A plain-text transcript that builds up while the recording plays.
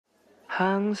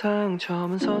항상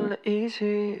처음은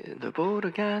설레이지 널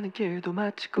보러 가는 길도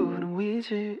마치 꾸는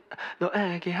위지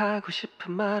너에게 하고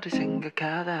싶은 말을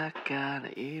생각하다가 나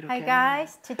이렇게 Hi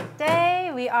guys,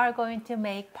 today we are going to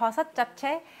make 버섯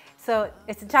japchae. So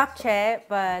it's japchae,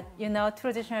 but you know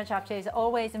traditional japchae is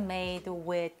always made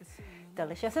with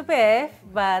delicious beef,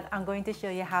 but I'm going to show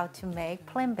you how to make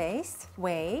plant-based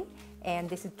way. And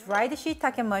this is dried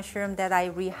shiitake mushroom that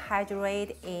I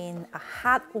rehydrate in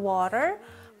hot water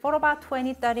for about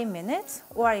 20-30 minutes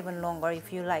or even longer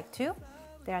if you like to.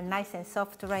 They are nice and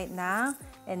soft right now,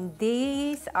 and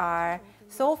these are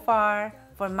so far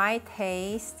for my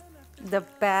taste the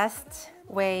best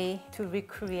way to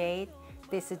recreate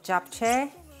this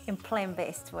japchae in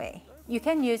plant-based way. You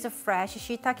can use fresh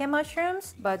shiitake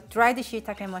mushrooms, but dried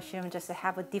shiitake mushroom just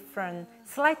have a different,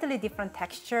 slightly different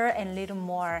texture and little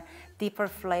more deeper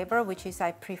flavor, which is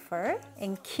I prefer.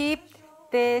 And keep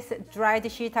this dried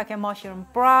shiitake mushroom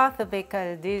broth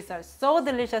because these are so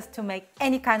delicious to make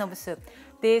any kind of soup.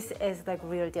 This is the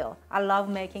real deal. I love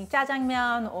making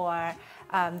jjajangmyeon or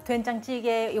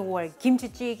된장찌개 or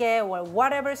kimchi-jjigae or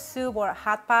whatever soup or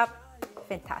hot pot.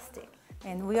 Fantastic.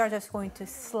 And we are just going to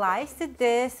slice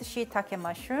this shiitake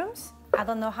mushrooms. I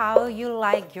don't know how you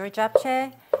like your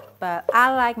japchae, but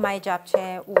I like my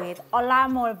japchae with a lot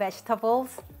more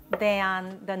vegetables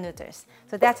than the noodles.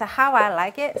 So that's how I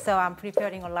like it. So I'm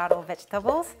preparing a lot of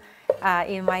vegetables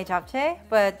in my japchae,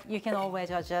 but you can always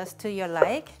adjust to your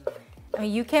like. I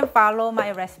mean, you can follow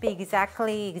my recipe exact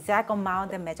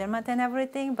amount and measurement and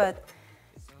everything, but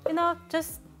you know,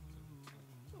 just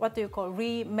what do you call,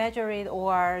 re-measure it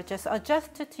or just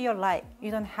adjust it to your like. You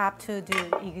don't have to do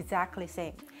exactly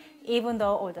same, even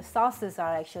though all the sauces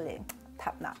are actually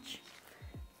top-notch.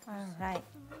 All right.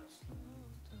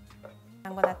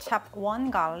 I'm gonna chop one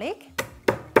garlic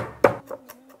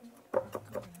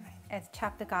and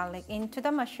chop the garlic into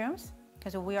the mushrooms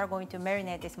because we are going to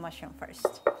marinate this mushroom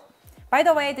first. By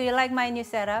the way, do you like my new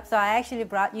setup? So I actually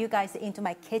brought you guys into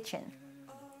my kitchen.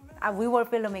 We were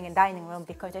filming in dining room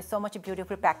because there's so much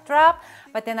beautiful backdrop,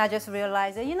 but then I just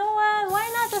realized that, you know what, why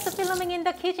not just filming in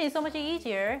the kitchen? It's so much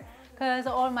easier because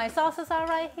all my sauces are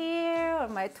right here, or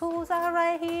my tools are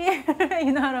right here.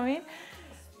 You know what I mean?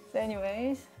 So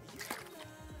anyways,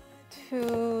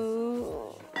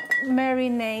 to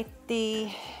marinate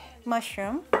the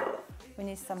mushroom, we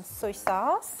need some soy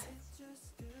sauce.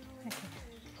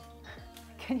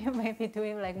 Can you maybe do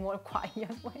it like more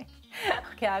quiet way?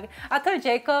 Okay, I told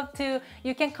Jacob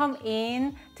you can come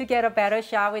in to get a better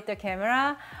shot with the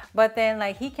camera, but then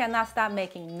like he cannot stop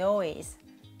making noise.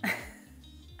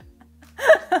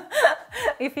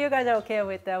 If you guys are okay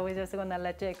with that, we're just gonna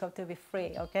let Jacob to be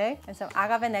free, okay? And some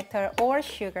agave nectar or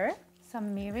sugar,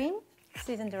 some mirin,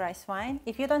 seasoned rice wine.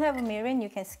 If you don't have mirin, you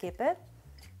can skip it.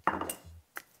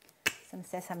 Some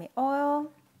sesame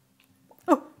oil.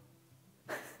 Oh.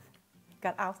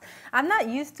 Got out. I'm not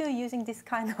used to using this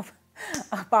kind of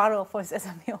bottle for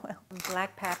sesame oil.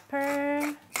 Black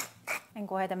pepper, and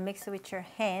go ahead and mix it with your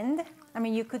hand. I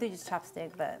mean, you could use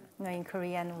chopstick, but you know, in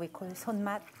Korean we call it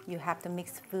손맛. You have to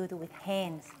mix food with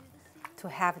hands to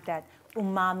have that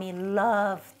umami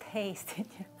love taste in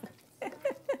your food.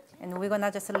 And we're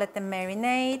gonna just let them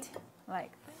marinate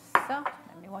like so.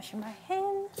 Let me wash my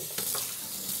hands.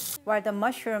 While the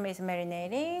mushroom is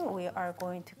marinating, we are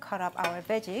going to cut up our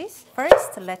veggies.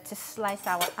 First, let's slice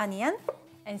our onion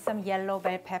and some yellow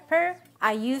bell pepper.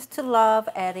 I used to love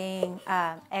adding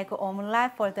egg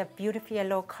omelette for the beautiful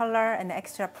yellow color and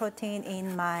extra protein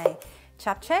in my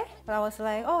japchae. But I was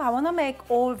like, oh, I want to make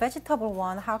all vegetable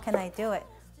one. How can I do it?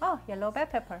 Oh, yellow bell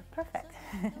pepper, perfect.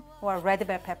 Or red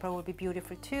bell pepper would be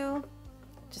beautiful too.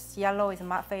 Just yellow is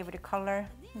my favorite color.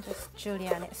 Just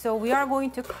julienne. So we are going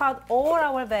to cut all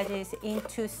our veggies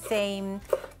into same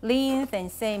length and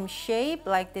same shape,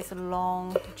 like this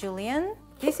long julienne.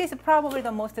 This is probably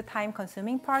the most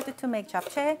time-consuming part to make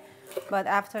japchae, but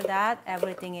after that,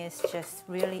 everything is just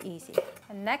really easy.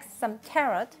 And next, some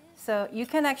carrot. So you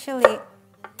can actually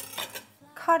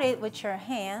cut it with your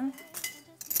hand,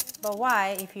 but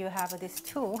why if you have this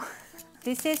tool?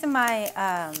 This is my,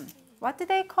 what do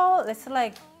they call? It's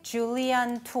like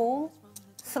julienne tool.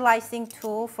 Slicing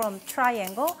tool from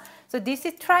Triangle. So this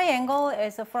is Triangle,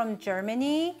 is from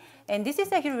Germany, and this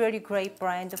is actually a really great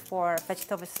brand for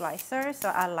vegetable slicers, so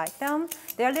I like them.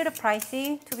 They're a little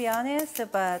pricey, to be honest,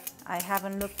 but I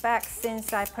haven't looked back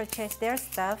since I purchased their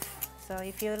stuff. So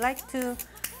if you like to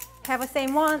have the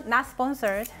same one, not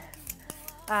sponsored,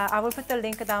 I will put the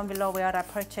link down below where I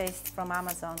purchased from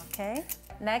Amazon, okay?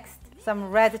 Next,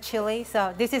 some red chili.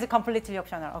 So this is completely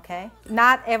optional, okay?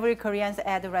 Not every Koreans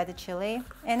add red chili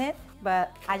in it.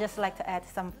 but I just like to add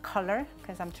some color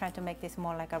because I'm trying to make this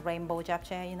more like a rainbow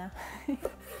japchae, you know.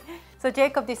 So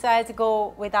Jacob decides to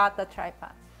go without the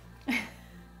tripod.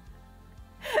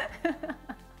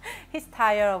 He's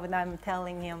tired of when I'm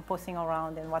telling him, posing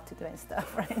around and what to do and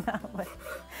stuff right now. But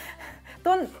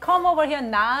don't come over here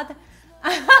and nod.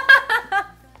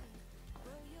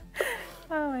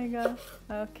 Oh my god.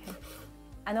 Okay.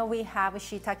 I know we have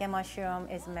shiitake mushroom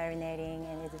is marinating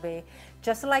and it's very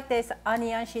just like this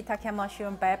onion, shiitake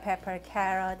mushroom, bell pepper,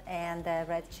 carrot, and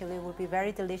red chili will be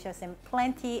very delicious and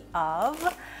plenty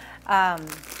of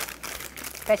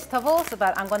vegetables.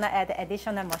 But I'm gonna add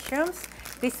additional mushrooms.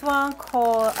 This one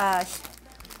called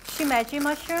shimeji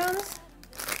mushrooms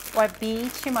or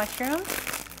beach mushrooms.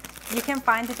 You can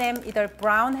find them either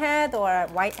brown head or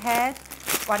white head,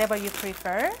 whatever you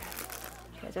prefer.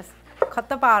 Okay, just cut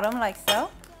the bottom like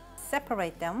so.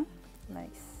 Separate them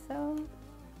like so.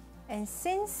 And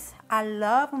since I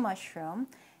love mushroom,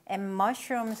 and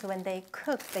mushrooms when they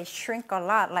cook, they shrink a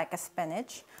lot like a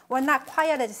spinach. Well, not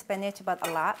quite as spinach, but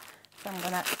a lot. So I'm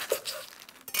gonna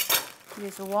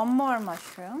use one more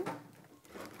mushroom,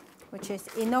 which is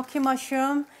enoki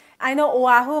mushroom. I know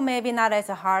Oahu maybe not as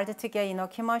hard to get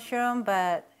enoki mushroom,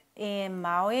 but in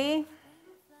Maui,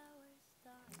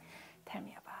 tell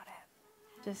me about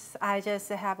it. I just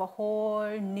have a whole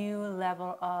new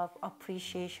level of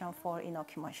appreciation for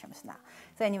enoki mushrooms now.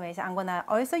 So anyways, I'm gonna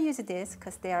also use this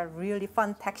because they are really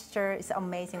fun texture. It's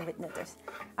amazing with noodles.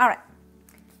 All right.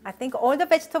 I think all the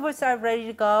vegetables are ready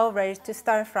to go, ready to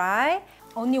stir fry.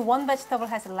 Only one vegetable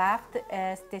has left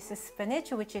as this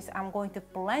spinach, which is I'm going to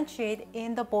blanch it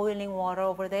in the boiling water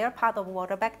over there, pot of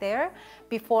water back there,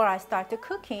 before I start to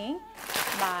cooking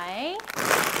my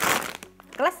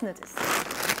glass noodles.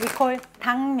 We call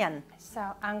Dangmyeon.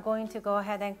 So I'm going to go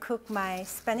ahead and cook my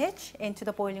spinach into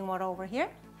the boiling water over here.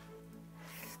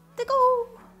 Go.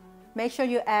 Make sure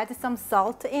you add some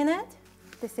salt in it.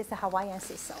 This is a Hawaiian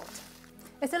sea salt.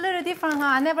 It's a little different, huh?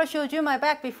 I never showed you my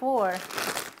back before.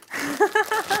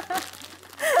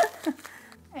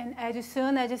 And as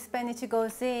soon as the spinach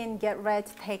goes in, get ready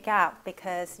to take out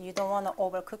because you don't want to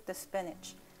overcook the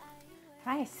spinach.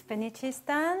 Right, spinach is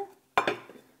done.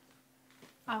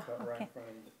 Oh, okay.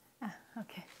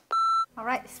 Okay. All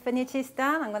right, spinach is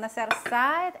done. I'm gonna set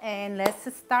aside and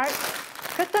let's start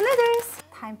cook the noodles.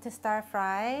 Time to start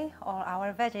fry all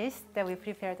our veggies that we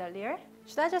prepared earlier.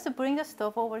 Should I just bring the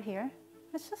stove over here?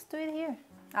 Let's just do it here.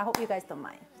 I hope you guys don't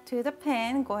mind. To the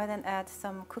pan, go ahead and add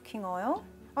some cooking oil.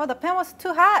 Oh, the pan was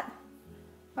too hot.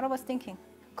 What I was thinking.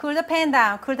 Cool the pan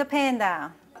down, cool the pan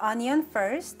down. Onion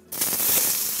first.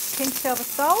 Pinch of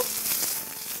salt.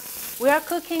 We are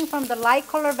cooking from the light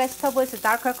color vegetables to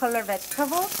darker color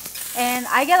vegetables. And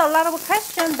I get a lot of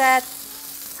questions that,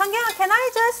 Seonkyoung, can I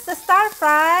just start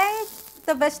fry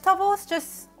the vegetables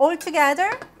just all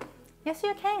together? Yes,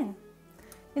 you can.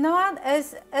 You know what,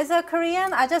 as a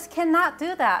Korean, I just cannot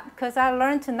do that because I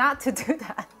learned not to do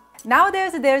that.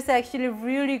 Nowadays, there's actually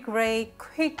really great,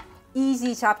 quick,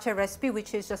 easy japchae recipe,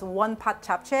 which is just one pot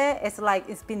japchae.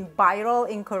 It's been viral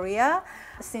in Korea.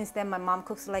 Since then, my mom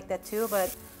cooks like that too,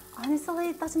 but honestly,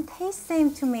 it doesn't taste the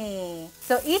same to me.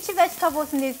 So each vegetable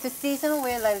needs to season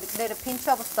with a little pinch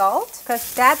of salt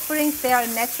because that brings their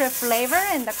natural flavor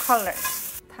and the color.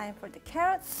 Time for the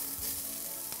carrots,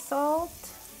 salt,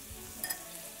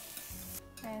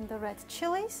 and the red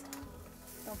chilies.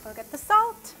 Don't forget the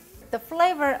salt. The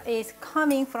flavor is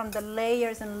coming from the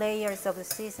layers and layers of the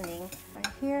seasoning. Right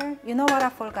here, you know what I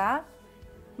forgot?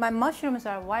 My mushrooms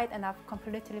are white and I've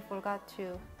completely forgot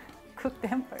to cook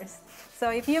them first. So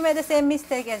if you made the same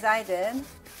mistake as I did,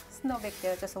 it's no big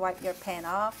deal, just wipe your pan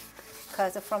off.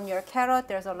 Because from your carrot,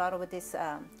 there's a lot of this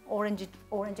orange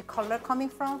color coming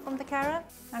from the carrot.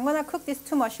 I'm gonna cook these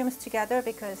two mushrooms together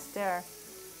because they're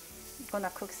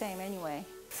gonna cook same anyway.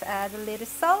 So add a little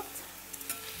salt.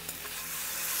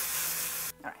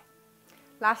 All right.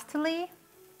 Lastly,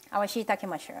 our shiitake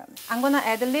mushrooms. I'm gonna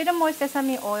add a little more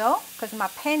sesame oil because my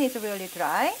pan is really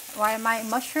dry. While my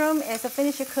mushroom is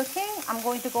finished cooking, I'm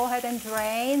going to go ahead and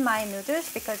drain my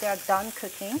noodles because they are done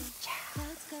cooking.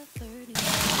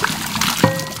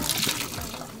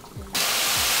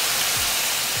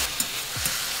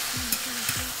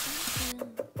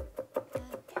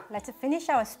 Let's finish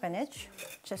our spinach.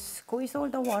 Just squeeze all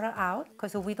the water out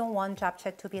because we don't want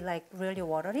japchae to be like really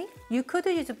watery. You could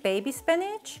use baby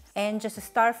spinach and just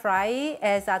stir fry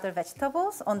as other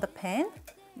vegetables on the pan.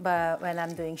 But when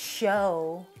I'm doing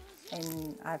show,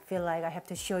 and I feel like I have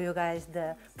to show you guys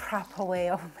the proper way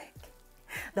of making,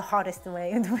 the hardest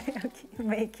way of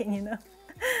making, you know.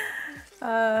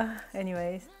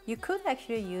 Anyways, you could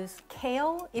actually use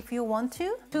kale if you want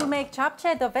to. To make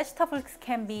japchae, the vegetables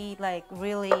can be like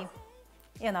really,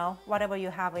 you know, whatever you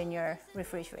have in your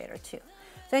refrigerator too.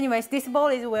 So anyways, this bowl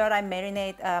is where I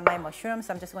marinate my mushrooms.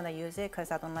 I'm just gonna use it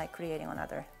because I don't like creating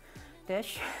another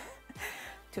dish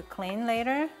to clean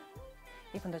later,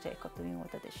 even though Jacob doing all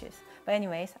the dishes. But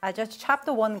anyways, I just chopped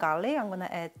the one garlic. I'm gonna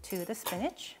add to the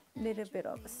spinach. Little bit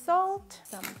of salt,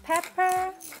 some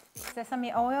pepper,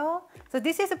 sesame oil. So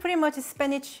this is pretty much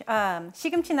spinach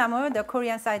시금치 나물, the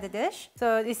Korean side dish.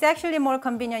 So it's actually more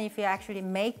convenient if you actually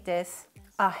make this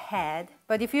ahead.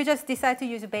 But if you just decide to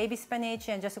use baby spinach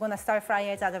and just gonna start fry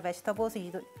as other vegetables,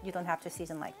 you don't have to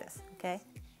season like this, okay?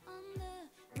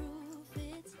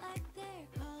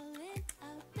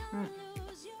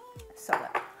 So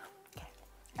good. Okay,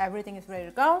 everything is ready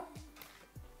to go.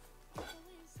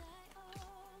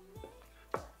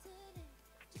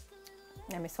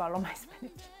 Let me swallow my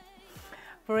spinach.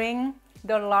 Bring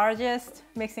the largest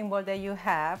mixing bowl that you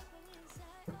have.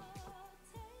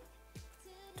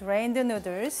 Drain the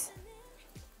noodles.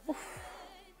 Oof.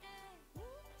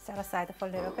 Set aside for a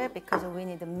little bit because we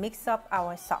need to mix up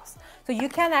our sauce. So you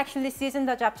can actually season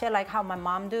the japchae like how my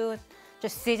mom do.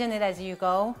 Just season it as you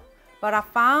go. But I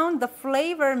found the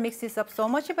flavor mixes up so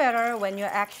much better when you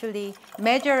actually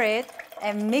measure it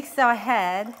and mix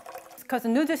ahead, because the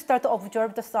noodles start to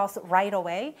absorb the sauce right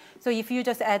away. So if you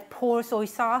just add pour soy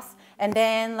sauce and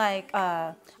then like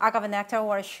agave nectar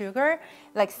or sugar,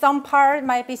 like some part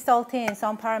might be salty and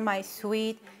some part might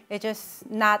sweet. It's just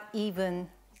not even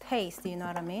taste, you know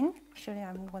what I mean? Actually,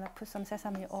 I'm gonna put some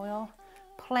sesame oil,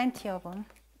 plenty of them,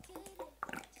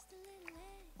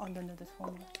 on the noodles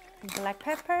for me. Black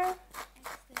pepper.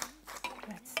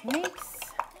 Let's mix.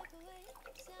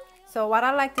 So what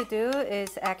I like to do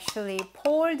is actually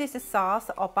pour this sauce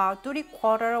about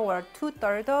 3/4 or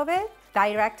 2/3 of it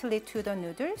directly to the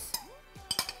noodles.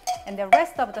 And the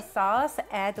rest of the sauce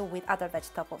add with other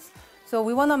vegetables. So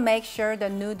we want to make sure the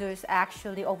noodles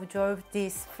actually absorb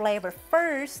this flavor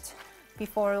first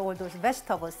before all those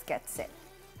vegetables gets it.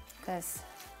 Because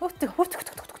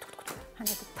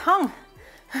under the tongue.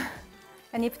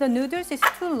 And if the noodles is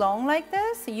too long like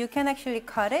this, you can actually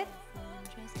cut it.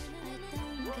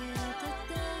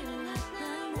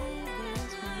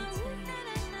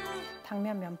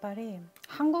 당면 면발이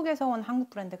한국에서 온 한국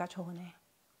브랜드가 좋으네.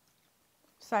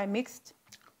 So I mixed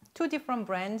 2 different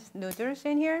brands noodles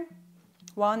in here.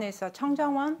 One is a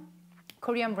Seonkyoung,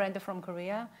 Korean brand from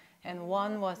Korea, and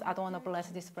one was, I don't want to bless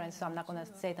this brand, so I'm not going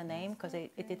to say the name because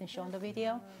it didn't show in the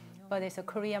video, but it's a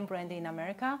Korean brand in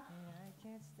America.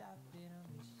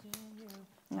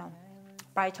 No,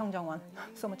 by Seonkyoung,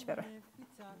 so much better.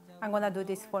 I'm gonna do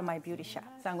this for my beauty shop.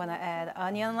 So I'm gonna add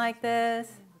onion like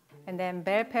this, and then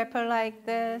bell pepper like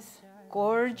this,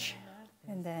 gorge,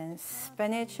 and then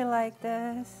spinach like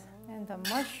this, and the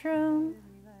mushroom,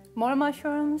 more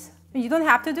mushrooms. You don't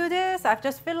have to do this. I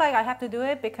just feel like I have to do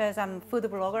it because I'm a food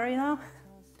blogger, you know?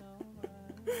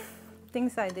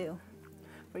 Things I do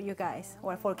for you guys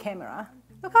or for camera.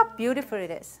 Look how beautiful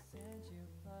it is.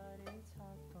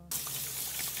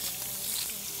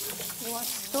 You want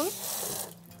stool?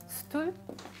 Stool?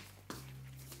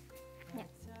 Yeah.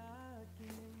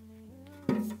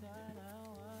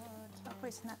 Oh,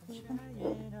 it's not even.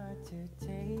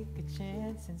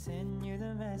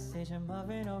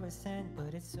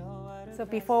 So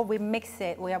before we mix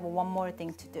it, we have one more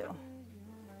thing to do.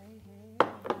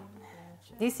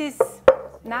 This is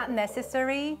not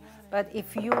necessary, but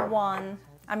if you want,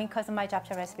 I mean, because my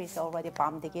japchae recipe is already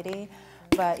bam diggity,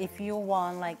 but if you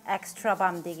want like extra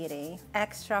bam diggity,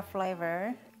 extra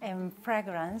flavor and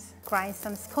fragrance, grind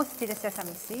some toasted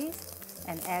sesame seeds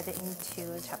and add it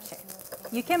into japchae.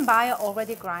 You can buy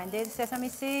already grinded sesame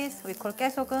seeds. We call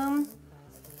깨소금.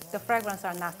 The fragrance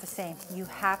are not the same. You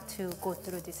have to go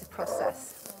through this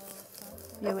process.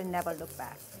 You will never look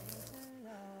back.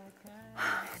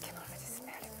 I can already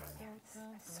smell it from here. It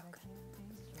smells so good.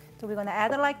 So we're gonna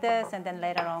add it like this, and then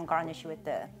later on garnish with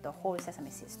the whole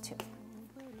sesame seeds too.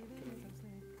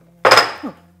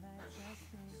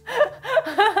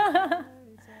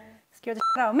 Scared the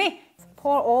shit out of me.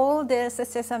 Pour all this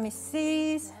sesame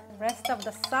seeds, the rest of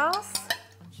the sauce.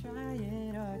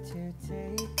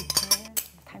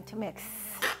 Time to mix.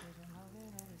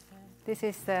 This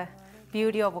is the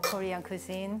beauty of Korean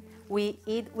cuisine. We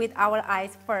eat with our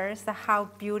eyes first, how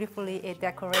beautifully it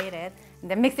decorated, and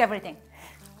then mix everything.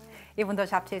 Even though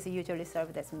japchae is usually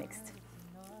served as mixed.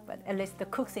 But at least the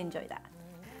cooks enjoy that.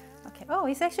 Okay, oh,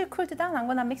 it's actually cooled down. I'm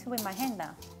gonna mix it with my hand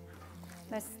now.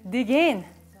 Let's dig in.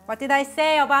 What did I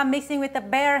say about mixing with the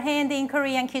bare hand in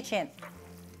Korean kitchen?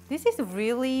 This is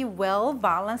really well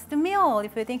balanced meal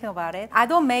if you think about it. I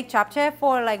don't make japchae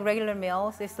for like regular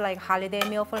meals. It's like holiday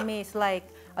meal for me. It's like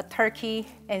a turkey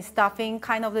and stuffing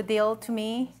kind of the deal to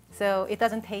me. So it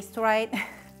doesn't taste right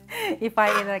if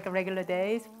I eat like regular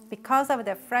days. Because of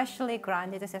the freshly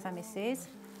grounded sesame seeds,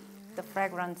 the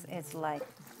fragrance is like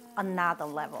another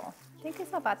level. I think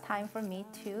it's about time for me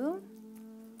to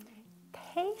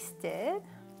taste it,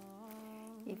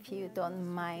 if you don't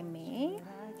mind me.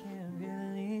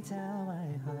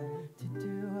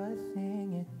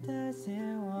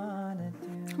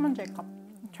 Come on, Jacob.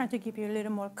 I'm trying to give you a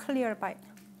little more clear bite.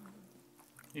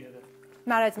 Yeah.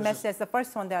 Not as messy as the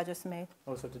first one that I just made. I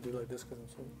also have to do like this because I'm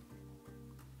so.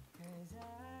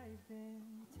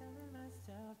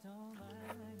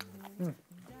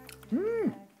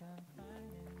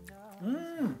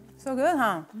 So good,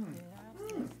 huh?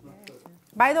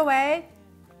 By the way,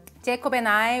 Jacob and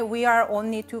I, we are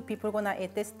only 2 people gonna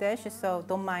eat this dish, so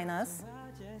don't mind us.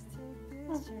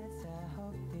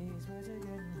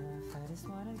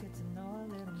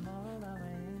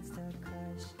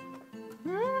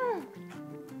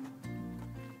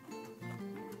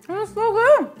 It's so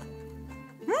good.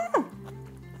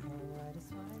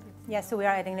 Yes, we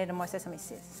are adding a little more sesame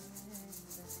seeds.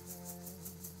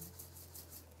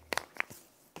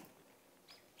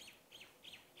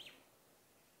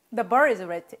 The bird is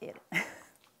ready to eat.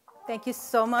 Thank you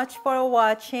so much for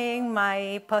watching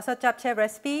my personal japchae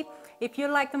recipe. If you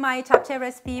liked my japchae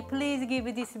recipe, please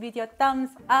give this video a thumbs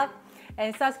up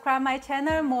and subscribe my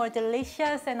channel. More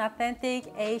delicious and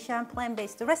authentic Asian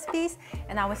plant-based recipes.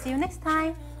 And I will see you next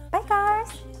time. Bye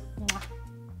guys. Mwah.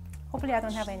 Hopefully I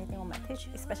don't have anything on my teeth,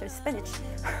 especially spinach.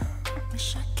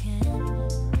 Wish I can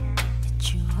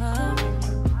hit you up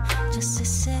just to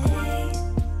say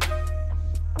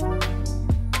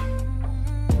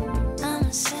I'm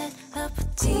a set up a